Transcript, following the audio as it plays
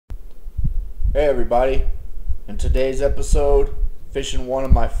Hey everybody, in today's episode, fishing one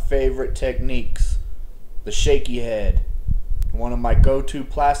of my favorite techniques, the shaky head. One of my go-to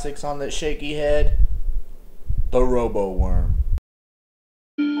plastics on that shaky head, the roboworm.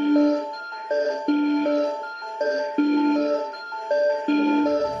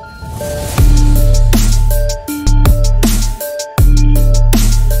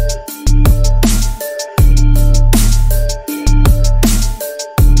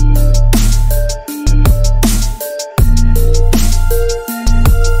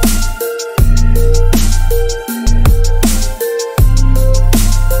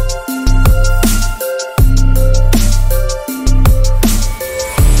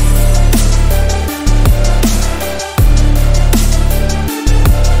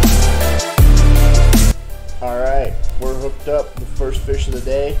 We're hooked up, the first fish of the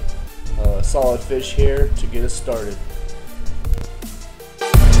day, solid fish here to get us started.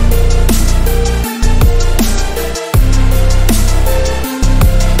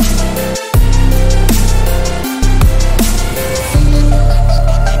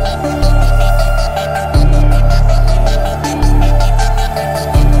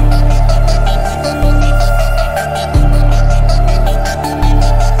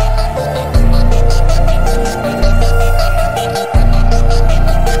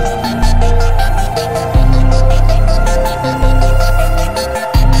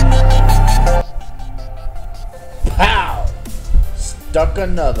 Stuck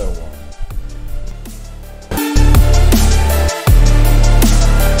another one.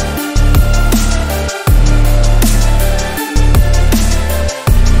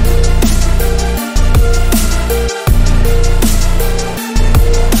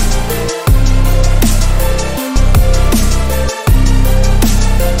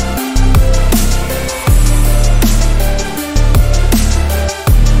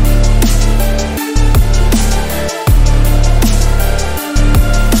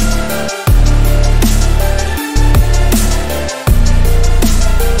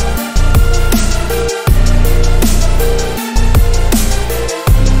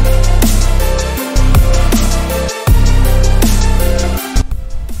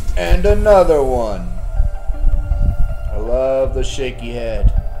 And another one. I love the shaky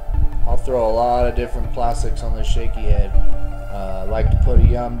head. I'll throw a lot of different plastics on the shaky head. I like to put a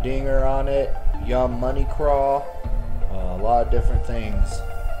yum dinger on it, yum money craw, a lot of different things.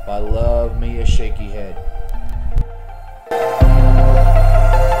 But I love me a shaky head.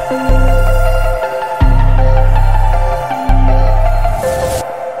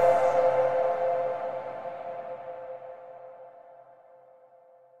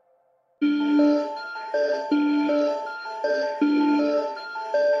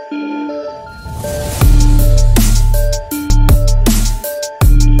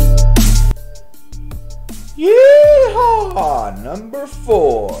 Yeehaw! Number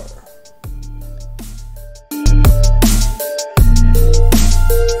 4.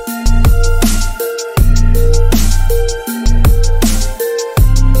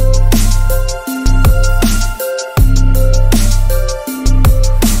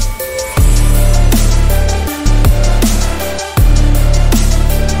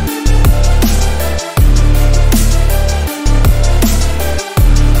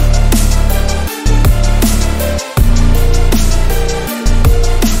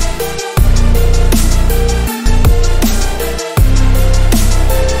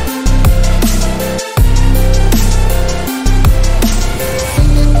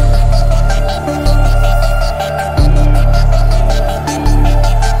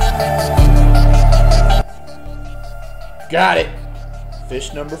 Got it!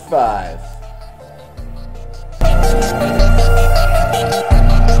 Fish number 5.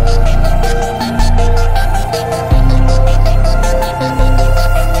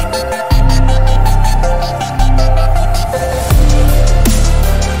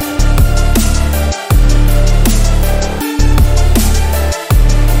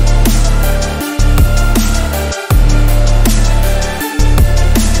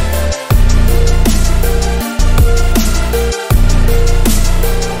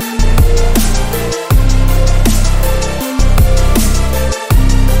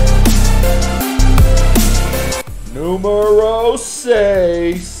 Numero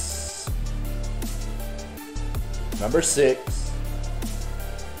 6. Number 6.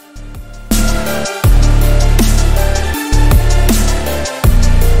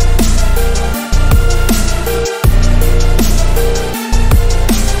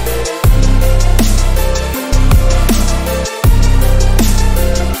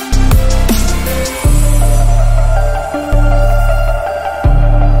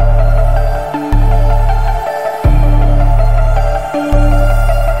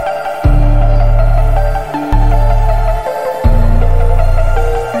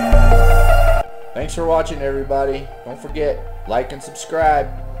 Thanks for watching, everybody. Don't forget, like and subscribe.